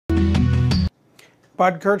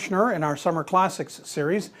Bud Kirchner in our Summer Classics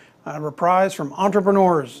series, a reprise from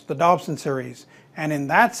Entrepreneurs, the Dobson series. And in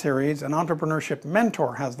that series, an entrepreneurship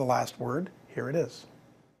mentor has the last word. Here it is.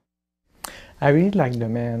 I really like the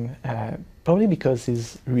man, probably because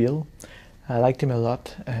he's real. I liked him a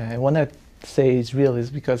lot. When I say he's real is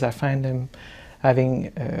because I find him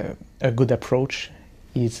having a good approach.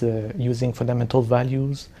 He's using fundamental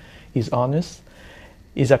values. He's honest.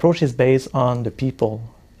 His approach is based on the people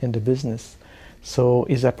in the business. So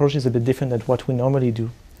his approach is a bit different than what we normally do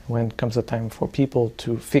when it comes a time for people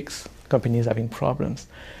to fix companies having problems.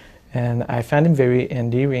 And I find him very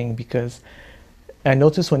endearing because I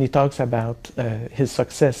notice when he talks about his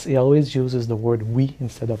success, he always uses the word we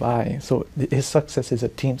instead of I. So his success is a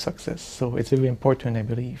team success. So it's very important, I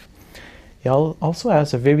believe. He also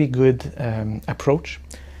has a very good approach.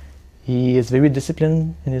 He is very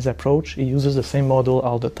disciplined in his approach. He uses the same model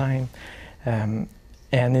all the time.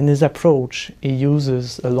 And in his approach, he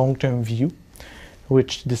uses a long-term view,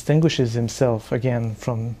 which distinguishes himself, again,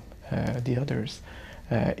 from the others.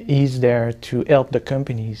 He's there to help the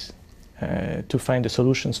companies to find the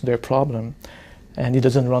solutions to their problem. And he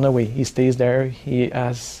doesn't run away. He stays there. He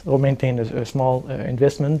has or maintains a small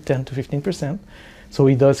investment, 10 to 15%. So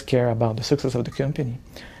he does care about the success of the company.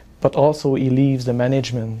 But also he leaves the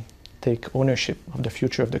management take ownership of the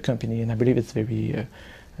future of the company. And I believe it's very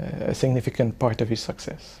a significant part of his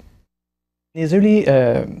success. He's really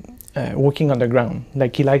working on the ground.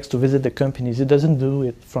 Like, he likes to visit the companies. He doesn't do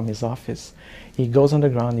it from his office. He goes on the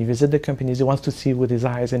ground, he visits the companies, he wants to see with his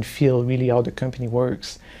eyes and feel really how the company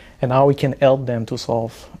works and how he can help them to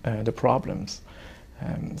solve the problems.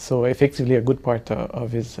 So effectively a good part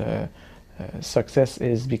of his success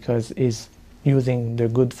is because he's using the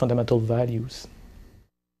good fundamental values.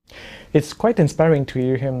 It's quite inspiring to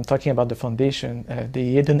hear him talking about the foundation.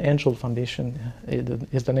 The Hidden Angel Foundation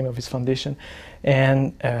is the name of his foundation.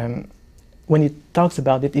 And when he talks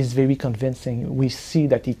about it, it's very convincing. We see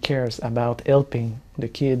that he cares about helping the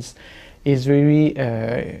kids. He's very,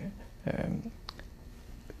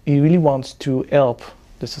 he really wants to help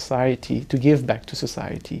the society, to give back to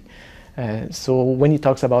society. So when he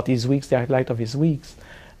talks about his weeks, the highlight of his weeks,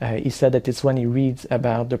 he said that it's when he reads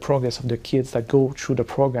about the progress of the kids that go through the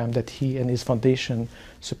program that he and his foundation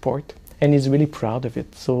support. And he's really proud of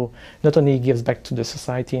it. So not only he gives back to the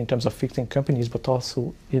society in terms of fixing companies, but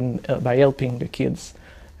also by helping the kids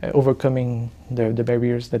overcoming the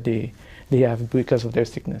barriers that they have because of their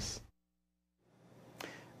sickness.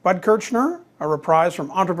 Bud Kirchner, a reprise from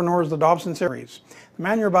Entrepreneurs, the Dobson series. The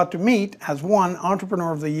man you're about to meet has won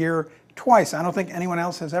Entrepreneur of the Year twice. I don't think anyone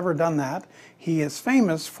else has ever done that. He is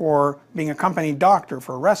famous for being a company doctor,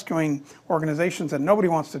 for rescuing organizations that nobody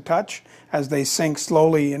wants to touch as they sink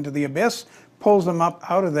slowly into the abyss, pulls them up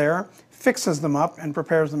out of there, fixes them up, and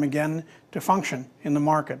prepares them again to function in the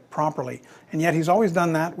market properly. And yet he's always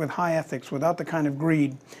done that with high ethics, without the kind of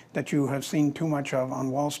greed that you have seen too much of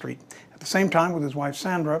on Wall Street. At the same time, with his wife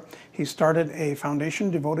Sandra, he started a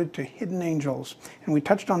foundation devoted to hidden angels. And we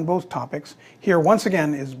touched on both topics. Here once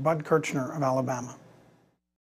again is Bud Kirchner of Alabama.